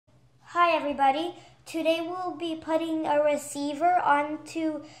Hi everybody. Today we'll be putting a receiver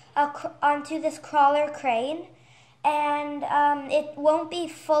onto this crawler crane, and it won't be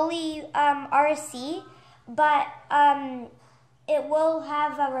fully RC, but it will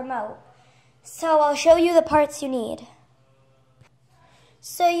have a remote. So I'll show you the parts you need.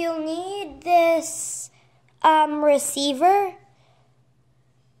 So you'll need this receiver,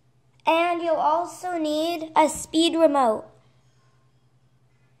 and you'll also need a speed remote.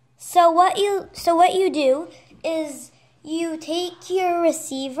 So what you do is you take your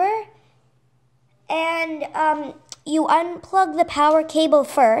receiver and you unplug the power cable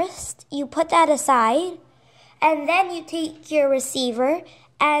first. You put that aside, and then you take your receiver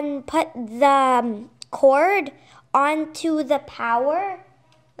and put the cord onto the power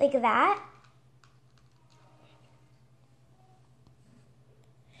like that.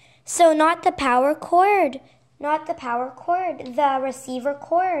 So not the power cord, the receiver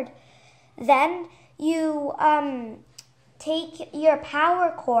cord. Then you take your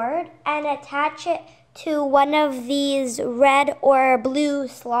power cord and attach it to one of these red or blue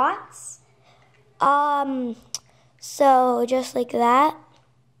slots. So just like that.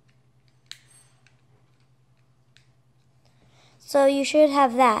 So you should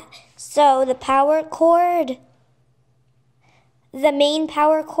have that. So the power cord, the main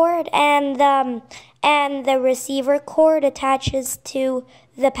power cord, and the receiver cord attaches to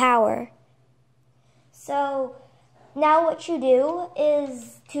the power. So now what you do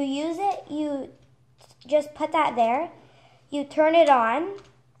is, to use it, you just put that there. You turn it on.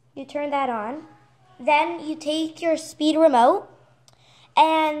 You turn that on. Then you take your speed remote.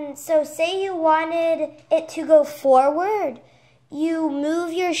 And so say you wanted it to go forward. You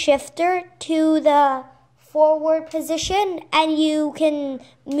move your shifter to the forward position, and you can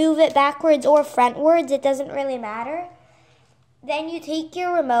move it backwards or frontwards. It doesn't really matter. Then you take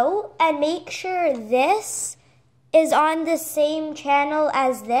your remote and make sure this is on the same channel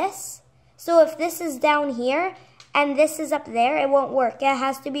as this. So if this is down here and this is up there, it won't work. It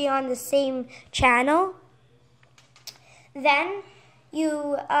has to be on the same channel. Then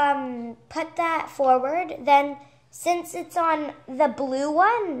you put that forward. Then since it's on the blue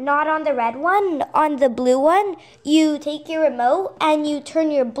one, not on the red one, on the blue one, you take your remote and you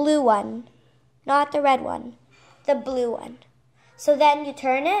turn your blue one, not the red one, the blue one. So then you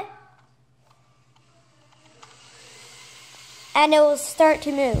turn it, and it will start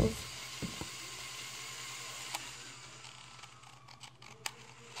to move.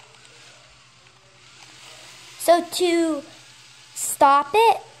 So to stop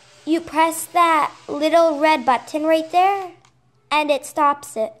it, you press that little red button right there, and it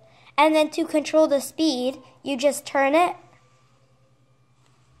stops it. And then to control the speed, you just turn it.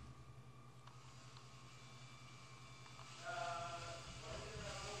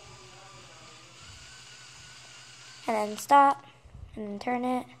 And then stop, and then turn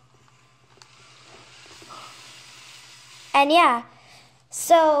it. And yeah,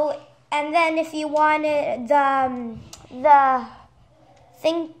 so, and then if you wanted the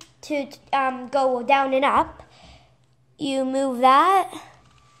thing to go down and up, you move that,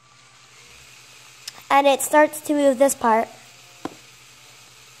 and it starts to move this part.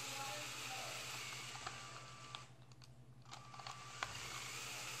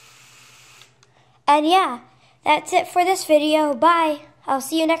 And yeah, that's it for this video. Bye. I'll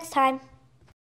see you next time.